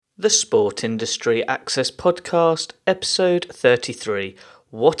The Sport Industry Access Podcast, Episode 33.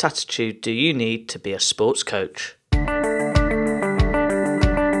 What attitude do you need to be a sports coach?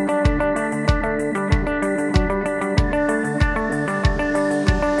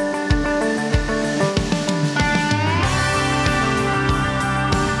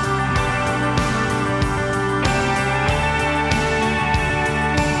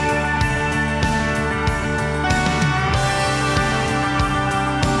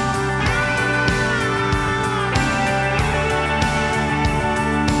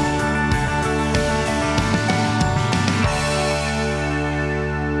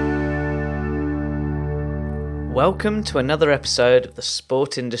 Welcome to another episode of the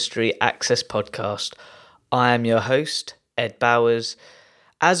Sport Industry Access Podcast. I am your host, Ed Bowers.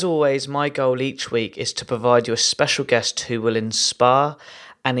 As always, my goal each week is to provide you a special guest who will inspire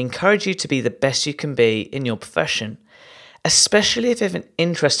and encourage you to be the best you can be in your profession, especially if you have an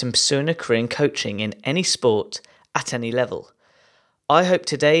interest in pursuing a career in coaching in any sport at any level. I hope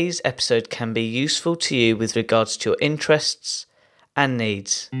today's episode can be useful to you with regards to your interests and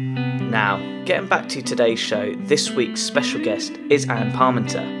needs. Now, getting back to today's show, this week's special guest is Anne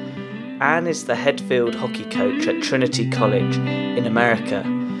Parmenter. Anne is the head field hockey coach at Trinity College in America.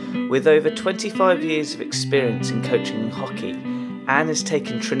 With over 25 years of experience in coaching hockey, Anne has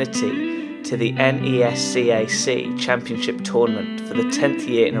taken Trinity to the NESCAC Championship Tournament for the 10th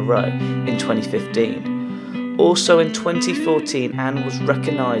year in a row in 2015. Also in 2014, Anne was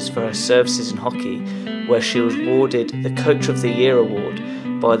recognised for her services in hockey, where she was awarded the Coach of the Year award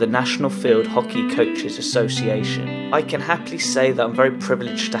by the National Field Hockey Coaches Association. I can happily say that I'm very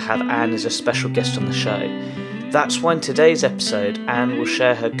privileged to have Anne as a special guest on the show. That's why in today's episode, Anne will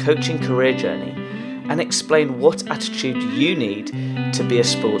share her coaching career journey and explain what attitude you need to be a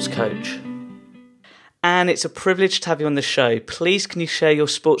sports coach. Anne, it's a privilege to have you on the show. Please can you share your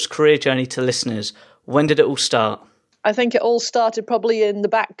sports career journey to listeners? When did it all start? I think it all started probably in the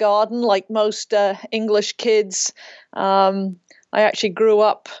back garden, like most English kids. I actually grew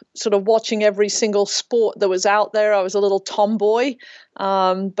up sort of watching every single sport that was out there. I was a little tomboy,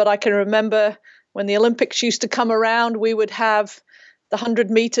 but I can remember when the Olympics used to come around, we would have the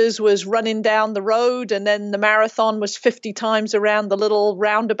 100 meters was running down the road, and then the marathon was 50 times around the little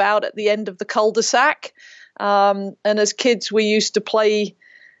roundabout at the end of the cul-de-sac. And as kids, we used to play.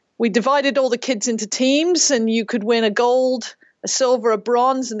 We divided all the kids into teams, and you could win a gold, a silver, a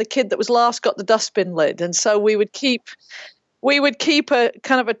bronze, and the kid that was last got the dustbin lid. And so we would keep a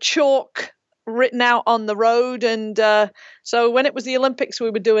kind of a chalk written out on the road. And so when it was the Olympics, we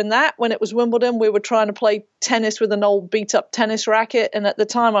were doing that. When it was Wimbledon, we were trying to play tennis with an old beat-up tennis racket. And at the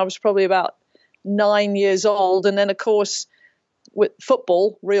time, I was probably about 9 years old. And then, of course, with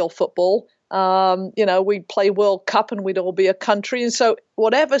football, real football, we'd play World Cup and we'd all be a country. And so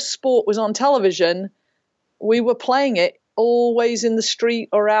whatever sport was on television, we were playing it always in the street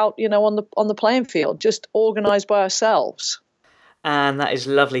or out, on the playing field, just organized by ourselves. And that is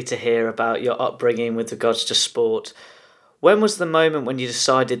lovely to hear about your upbringing with regards to sport. When was the moment when you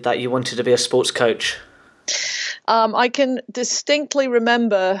decided that you wanted to be a sports coach? I can distinctly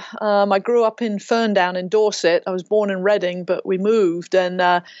remember I grew up in Ferndown in Dorset. I was born in Reading, but we moved,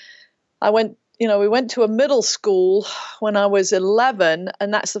 and we went to a middle school when I was 11,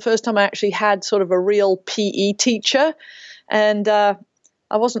 and that's the first time I actually had sort of a real PE teacher. And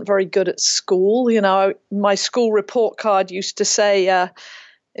I wasn't very good at school. My school report card used to say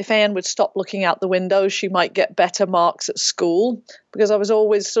if Anne would stop looking out the window, she might get better marks at school, because I was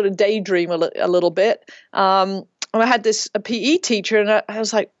always sort of daydream a little bit. And I had a PE teacher, and I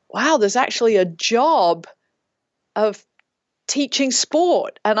was like, wow, there's actually a job of teaching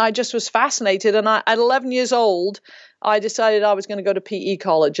sport. And I just was fascinated. And at 11 years old, I decided I was going to go to PE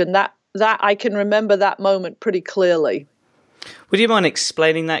college. And that I can remember that moment pretty clearly. Would you mind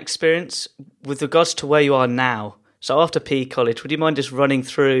explaining that experience with regards to where you are now? So after PE college, would you mind just running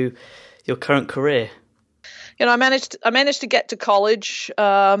through your current career? I managed to get to college,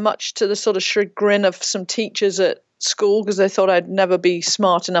 much to the sort of chagrin of some teachers at school, because they thought I'd never be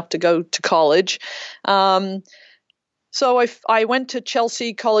smart enough to go to college. So I went to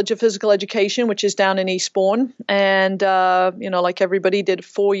Chelsea College of Physical Education, which is down in Eastbourne, and like everybody, did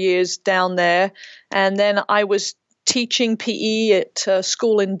 4 years down there. And then I was teaching PE at a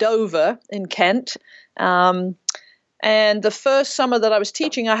school in Dover in Kent. And the first summer that I was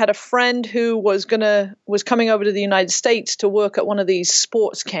teaching, I had a friend who was coming over to the United States to work at one of these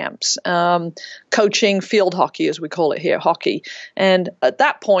sports camps, coaching field hockey, as we call it here, hockey. And at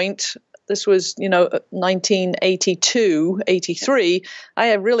that point, this was, 1982, 83,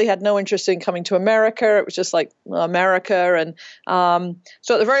 I really had no interest in coming to America. It was just like America. And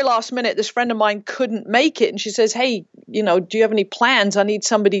so at the very last minute, this friend of mine couldn't make it. And she says, hey, do you have any plans? I need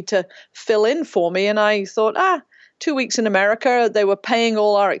somebody to fill in for me. And I thought, 2 weeks in America. They were paying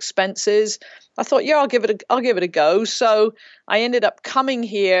all our expenses. I thought, yeah, I'll give it a go. So I ended up coming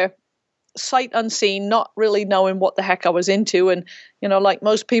here sight unseen, not really knowing what the heck I was into. And, like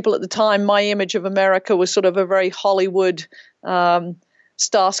most people at the time, my image of America was sort of a very Hollywood,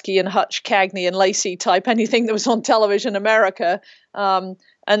 Starsky and Hutch, Cagney and Lacey type, anything that was on television America. And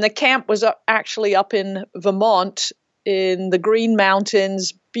the camp was actually up in Vermont in the Green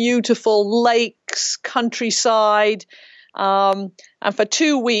Mountains, beautiful lakes, countryside. And for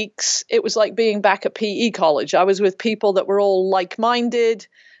 2 weeks, it was like being back at PE college. I was with people that were all like-minded.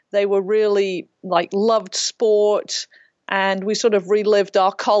 They were really loved sport, and we sort of relived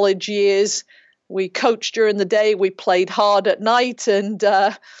our college years. We coached during the day, we played hard at night, and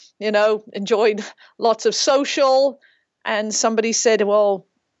enjoyed lots of social. And somebody said, well,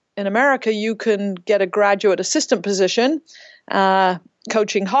 in America, you can get a graduate assistant position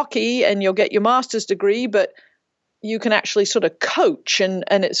coaching hockey, and you'll get your master's degree, but you can actually sort of coach, and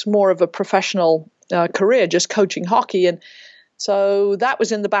it's more of a professional career, just coaching hockey. And so that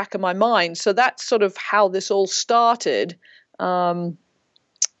was in the back of my mind. So that's sort of how this all started. I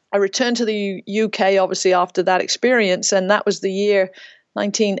returned to the UK, obviously, after that experience. And that was the year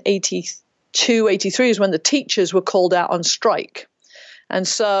 1982, 83 is when the teachers were called out on strike. And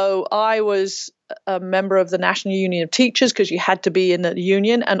so I was a member of the National Union of Teachers, because you had to be in the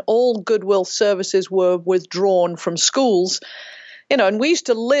union, and all goodwill services were withdrawn from schools. And we used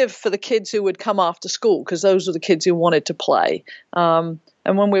to live for the kids who would come after school, because those were the kids who wanted to play. And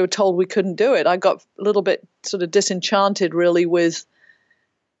when we were told we couldn't do it, I got a little bit sort of disenchanted, really, with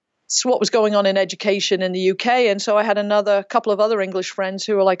what was going on in education in the UK. And so I had a couple of other English friends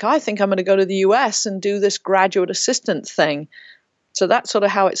who were like, I think I'm going to go to the US and do this graduate assistant thing. So that's sort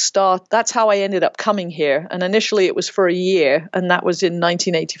of how it started. That's how I ended up coming here. And initially it was for a year, and that was in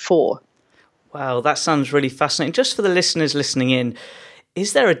 1984. Wow, that sounds really fascinating. Just for the listeners listening in,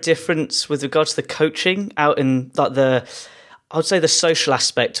 is there a difference with regards to the coaching out in I would say the social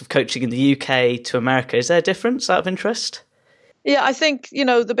aspect of coaching in the UK to America? Is there a difference out of interest? Yeah, I think,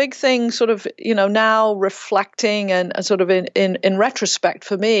 the big thing sort of, now reflecting and sort of in retrospect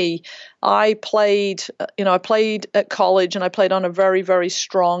for me, I played at college, and I played on a very, very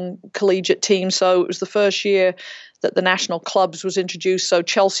strong collegiate team. So it was the first year that the national clubs was introduced. So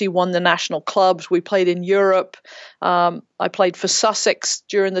Chelsea won the national clubs. We played in Europe. I played for Sussex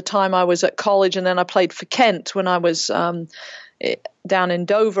during the time I was at college, and then I played for Kent when I was down in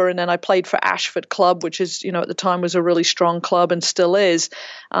Dover, and then I played for Ashford Club, which is, at the time was a really strong club and still is.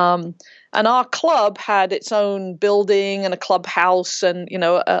 And our club had its own building and a clubhouse and,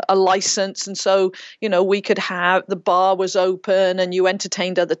 a license. And so, we could have, the bar was open and you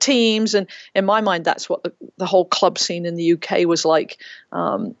entertained other teams. And in my mind, that's what the whole club scene in the UK was like.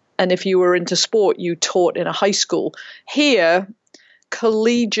 And if you were into sport, you taught in a high school. Here,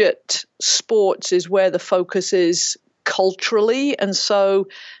 collegiate sports is where the focus is culturally. And so,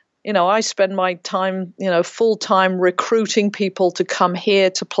 I spend my time, full time recruiting people to come here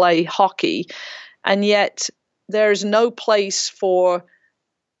to play hockey. And yet there's no place for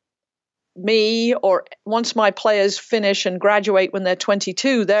me, or once my players finish and graduate when they're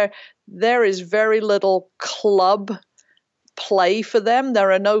 22, there is very little club play for them.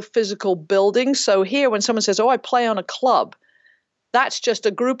 There are no physical buildings. So here, when someone says, oh, I play on a club, that's just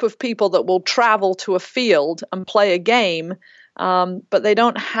a group of people that will travel to a field and play a game. But they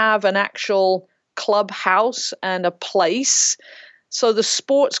don't have an actual clubhouse and a place. So the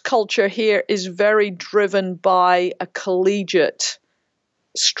sports culture here is very driven by a collegiate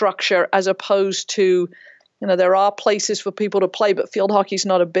structure, as opposed to, there are places for people to play, but field hockey is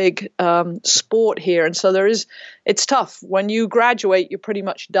not a big sport here. And so it's tough. When you graduate, you're pretty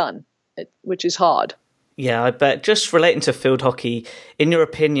much done, which is hard. Yeah, I bet. Just relating to field hockey, in your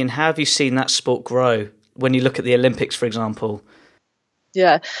opinion, how have you seen that sport grow when you look at the Olympics, for example?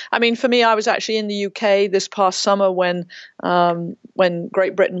 Yeah, I mean, for me, I was actually in the UK this past summer when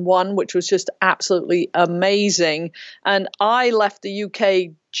Great Britain won, which was just absolutely amazing. And I left the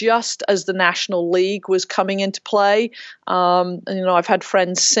UK just as the National League was coming into play. And, I've had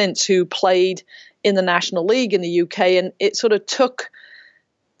friends since who played in the National League in the UK, and it sort of took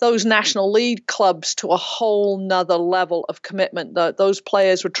those National League clubs to a whole nother level of commitment. Those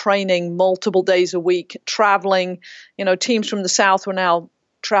players were training multiple days a week, traveling. Teams from the South were now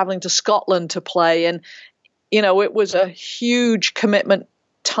traveling to Scotland to play. And, it was a huge commitment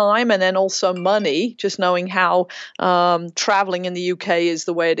time and then also money, just knowing how traveling in the UK is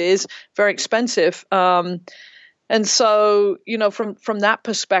the way it is, very expensive. And so, from that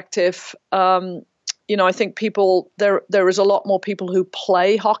perspective, I think there is a lot more people who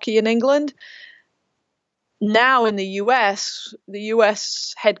play hockey in England. Now in the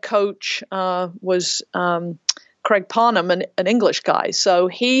US head coach was Craig Parnham, an English guy. So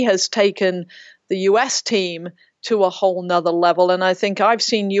he has taken the US team to a whole nother level. And I think I've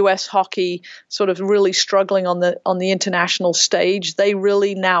seen US hockey sort of really struggling on the international stage. They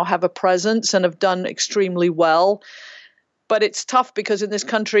really now have a presence and have done extremely well. But it's tough because in this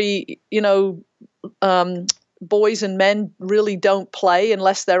country, boys and men really don't play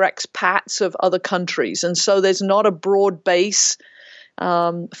unless they're expats of other countries. And so there's not a broad base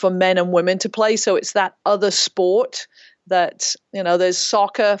for men and women to play. So it's that other sport that, there's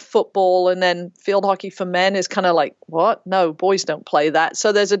soccer, football, and then field hockey for men is kind of like, what? No, boys don't play that.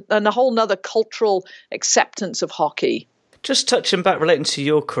 So there's a whole nother cultural acceptance of hockey. Just touching back, relating to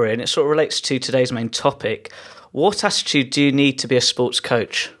your career, and it sort of relates to today's main topic, what attitude do you need to be a sports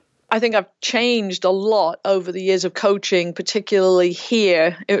coach? I think I've changed a lot over the years of coaching, particularly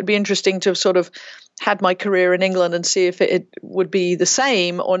here. It would be interesting to have sort of had my career in England and see if it would be the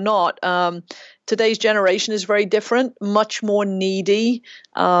same or not. Today's generation is very different, much more needy,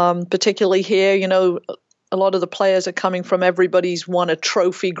 particularly here. A lot of the players are coming from everybody's won a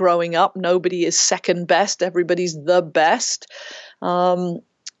trophy growing up. Nobody is second best. Everybody's the best.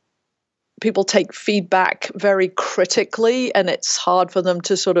 People take feedback very critically, and it's hard for them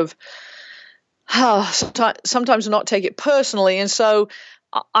to sort of sometimes not take it personally. And so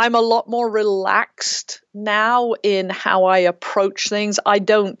I'm a lot more relaxed now in how I approach things. I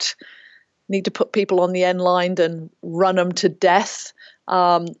don't need to put people on the end line and run them to death.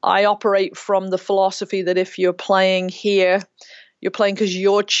 I operate from the philosophy that if you're playing here, you're playing because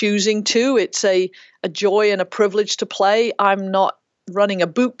you're choosing to. It's a joy and a privilege to play. I'm not running a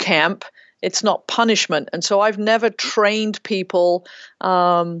boot camp. It's not punishment. And so I've never trained people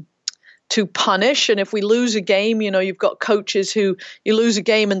to punish. And if we lose a game, you've got coaches who you lose a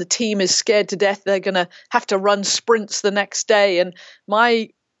game and the team is scared to death. They're going to have to run sprints the next day. And my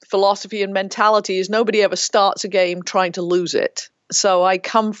philosophy and mentality is nobody ever starts a game trying to lose it. So I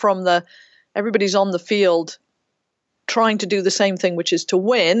come from everybody's on the field trying to do the same thing, which is to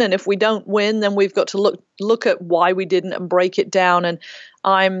win. And if we don't win, then we've got to look at why we didn't and break it down. And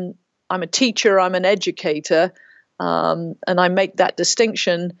I'm a teacher, I'm an educator, and I make that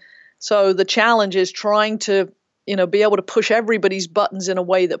distinction. So the challenge is trying to, be able to push everybody's buttons in a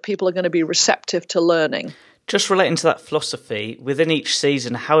way that people are going to be receptive to learning. Just relating to that philosophy, within each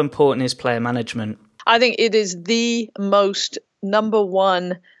season, how important is player management? I think it is the most number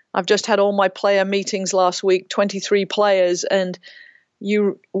one. I've just had all my player meetings last week, 23 players, and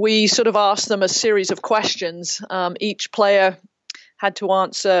we sort of asked them a series of questions. Each player had to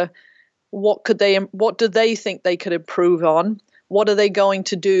answer what do they think they could improve on? What are they going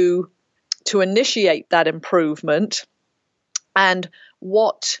to do to initiate that improvement? And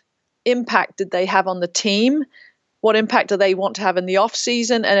what impact did they have on the team? What impact do they want to have in the off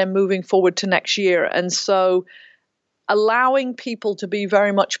season and then moving forward to next year? And so allowing people to be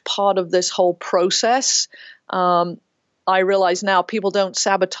very much part of this whole process. I realize now people don't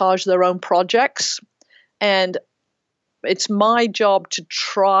sabotage their own projects, and it's my job to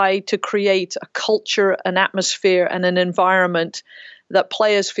try to create a culture, an atmosphere, and an environment that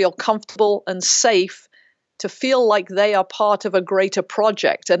players feel comfortable and safe to feel like they are part of a greater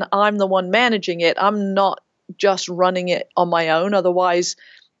project. And I'm the one managing it. I'm not just running it on my own. Otherwise,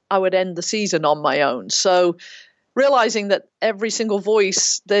 I would end the season on my own. So realizing that every single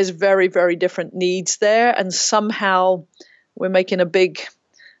voice, there's very, very different needs there. And somehow we're making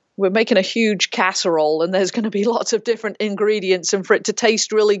a huge casserole, and there's going to be lots of different ingredients. And for it to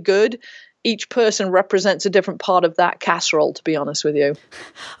taste really good, each person represents a different part of that casserole, to be honest with you.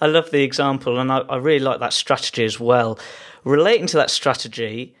 I love the example, and I really like that strategy as well. Relating to that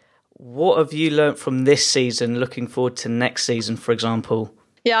strategy, what have you learnt from this season, looking forward to next season, for example?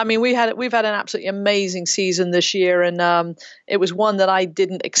 Yeah, I mean, we've had an absolutely amazing season this year, and it was one that I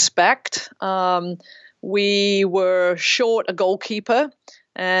didn't expect. We were short a goalkeeper,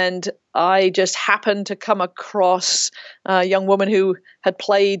 and I just happened to come across a young woman who had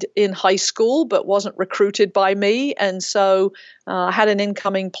played in high school but wasn't recruited by me. And so I had an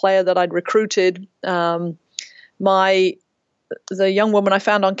incoming player that I'd recruited. The young woman I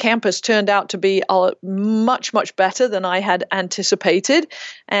found on campus turned out to be much, much better than I had anticipated.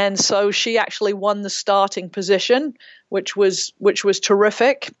 And so she actually won the starting position, which was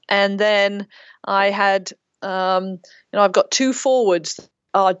terrific. And then I had, I've got two forwards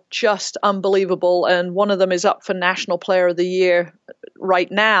are just unbelievable. And one of them is up for National Player of the Year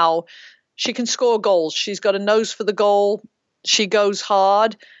right now. She can score goals. She's got a nose for the goal. She goes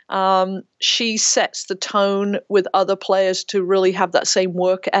hard. She sets the tone with other players to really have that same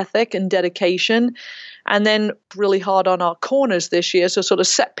work ethic and dedication. And then really hard on our corners this year. So sort of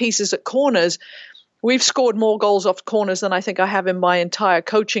set pieces at corners. We've scored more goals off corners than I think I have in my entire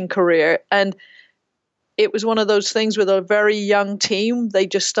coaching career. And it was one of those things with a very young team. They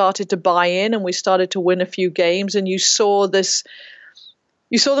just started to buy in, and we started to win a few games. And you saw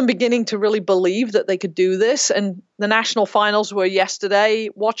them beginning to really believe that they could do this. And the national finals were yesterday.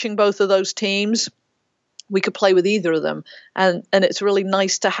 Watching both of those teams, we could play with either of them. And it's really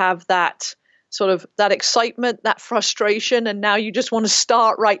nice to have that sort of that excitement, that frustration. And now you just want to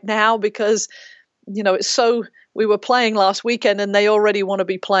start right now because, it's so, we were playing last weekend and they already want to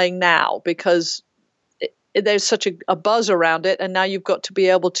be playing now because there's such a buzz around it. And now you've got to be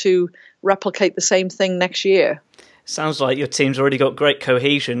able to replicate the same thing next year. Sounds like your team's already got great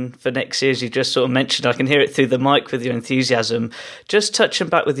cohesion for next year, as you just sort of mentioned. I can hear it through the mic with your enthusiasm. Just touching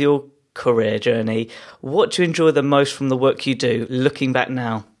back with your career journey, what do you enjoy the most from the work you do, looking back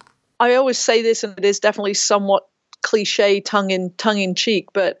now? I always say this, and it is definitely somewhat cliche, tongue in cheek,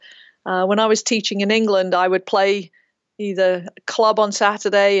 but when I was teaching in England, I would play either club on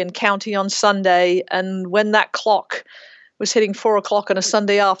Saturday and county on Sunday, and when that clock was hitting 4:00 on a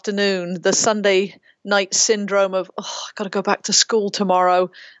Sunday afternoon, the Sunday night syndrome of, I got to go back to school tomorrow.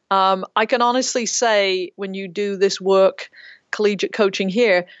 I can honestly say when you do this work, collegiate coaching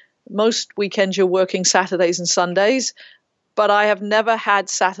here, most weekends you're working Saturdays and Sundays, but I have never had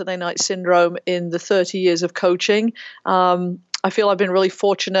Saturday night syndrome in the 30 years of coaching. I feel I've been really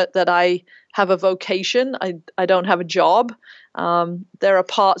fortunate that I have a vocation. I don't have a job. There are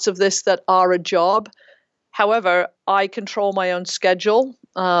parts of this that are a job. However, I control my own schedule.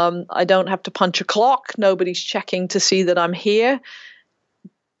 I don't have to punch a clock. Nobody's checking to see that I'm here.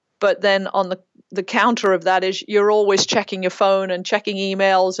 But then on the counter of that is you're always checking your phone and checking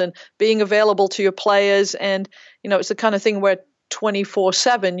emails and being available to your players. And, it's the kind of thing where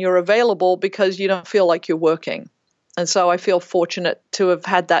 24/7 you're available because you don't feel like you're working. And so I feel fortunate to have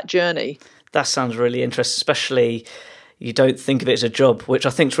had that journey. That sounds really interesting, especially you don't think of it as a job, which I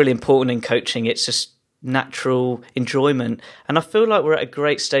think is really important in coaching. It's just natural enjoyment. And I feel like we're at a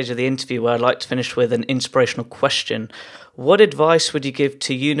great stage of the interview where I'd like to finish with an inspirational question. What advice would you give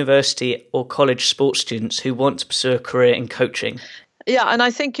to university or college sports students who want to pursue a career in coaching? Yeah, and I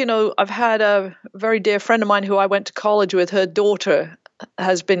think, I've had a very dear friend of mine who I went to college with. Her daughter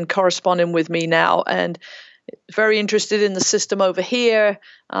has been corresponding with me now and very interested in the system over here.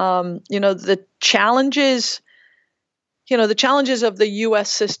 The challenges of the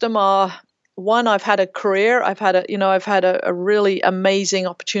U.S. system are, one, I've had a career. I've had a really amazing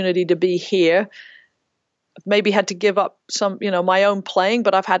opportunity to be here. I've maybe had to give up some, my own playing,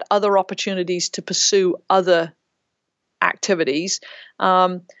 but I've had other opportunities to pursue other activities.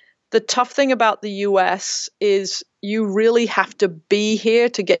 The tough thing about the US is you really have to be here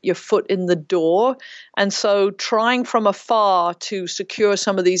to get your foot in the door. And so trying from afar to secure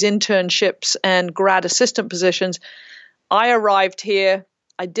some of these internships and grad assistant positions, I arrived here.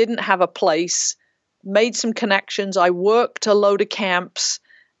 I didn't have a place, made some connections. I worked a load of camps.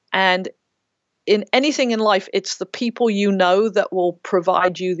 And in anything in life, it's the people you know that will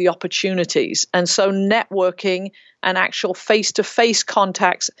provide you the opportunities. And so networking and actual face-to-face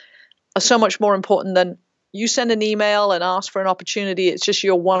contacts are so much more important than you send an email and ask for an opportunity. It's just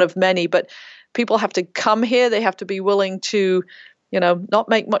you're one of many. But people have to come here. They have to be willing to, not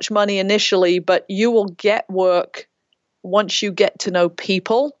make much money initially, but you will get work once you get to know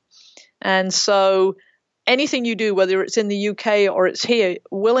people. And so anything you do, whether it's in the UK or it's here,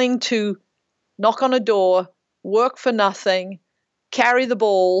 willing to knock on a door, work for nothing, carry the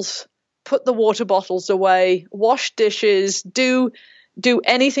balls, put the water bottles away, wash dishes, do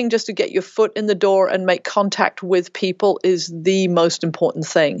anything just to get your foot in the door and make contact with people is the most important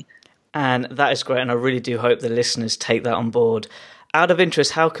thing. And that is great. And I really do hope the listeners take that on board. Out of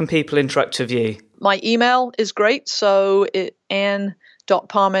interest, how can people interact with you? My email is great. So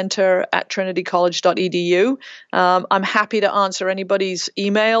Anne.Parmenter@trinitycollege.edu. I'm happy to answer anybody's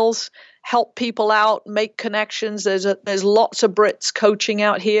emails, help people out, make connections. There's lots of Brits coaching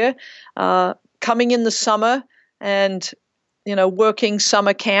out here, coming in the summer and, working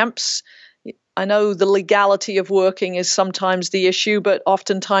summer camps. I know the legality of working is sometimes the issue, but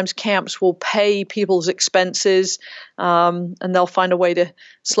oftentimes camps will pay people's expenses, and they'll find a way to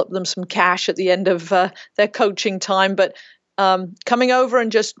slip them some cash at the end of their coaching time. But coming over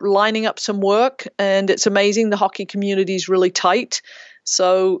and just lining up some work, and it's amazing. The hockey community is really tight.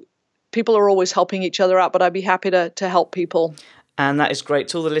 So people are always helping each other out, but I'd be happy to help people. And that is great.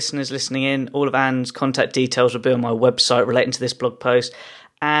 To all the listeners listening in, all of Anne's contact details will be on my website relating to this blog post.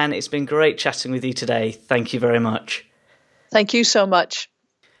 Anne, it's been great chatting with you today. Thank you very much. Thank you so much.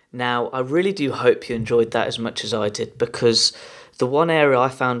 Now, I really do hope you enjoyed that as much as I did, because the one area I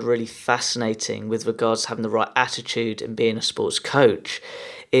found really fascinating with regards to having the right attitude and being a sports coach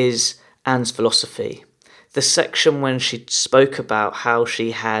is Anne's philosophy. The section when she spoke about how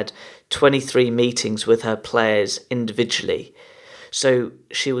she had 23 meetings with her players individually. So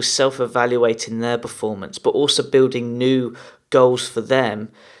she was self-evaluating their performance, but also building new goals for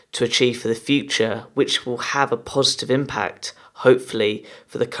them to achieve for the future, which will have a positive impact, hopefully,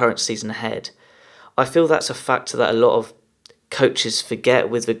 for the current season ahead. I feel that's a factor that a lot of coaches forget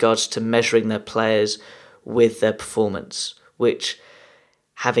with regards to measuring their players with their performance, which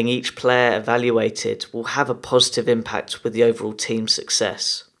having each player evaluated will have a positive impact with the overall team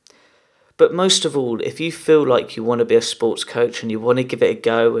success. But most of all, if you feel like you want to be a sports coach and you want to give it a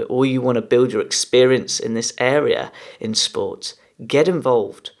go, or you want to build your experience in this area in sports, get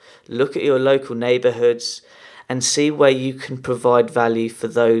involved. Look at your local neighbourhoods and see where you can provide value for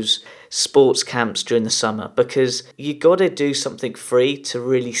those sports camps during the summer, because you got to do something free to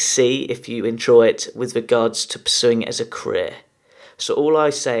really see if you enjoy it with regards to pursuing it as a career. So all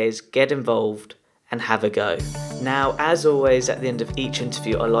I say is get involved and have a go. Now, as always, at the end of each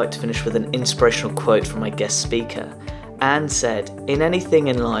interview, I like to finish with an inspirational quote from my guest speaker. Anne said, "In anything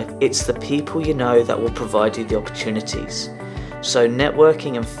in life, it's the people you know that will provide you the opportunities." So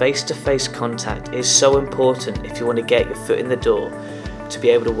networking and face-to-face contact is so important if you want to get your foot in the door to be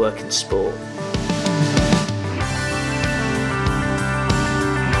able to work in sport.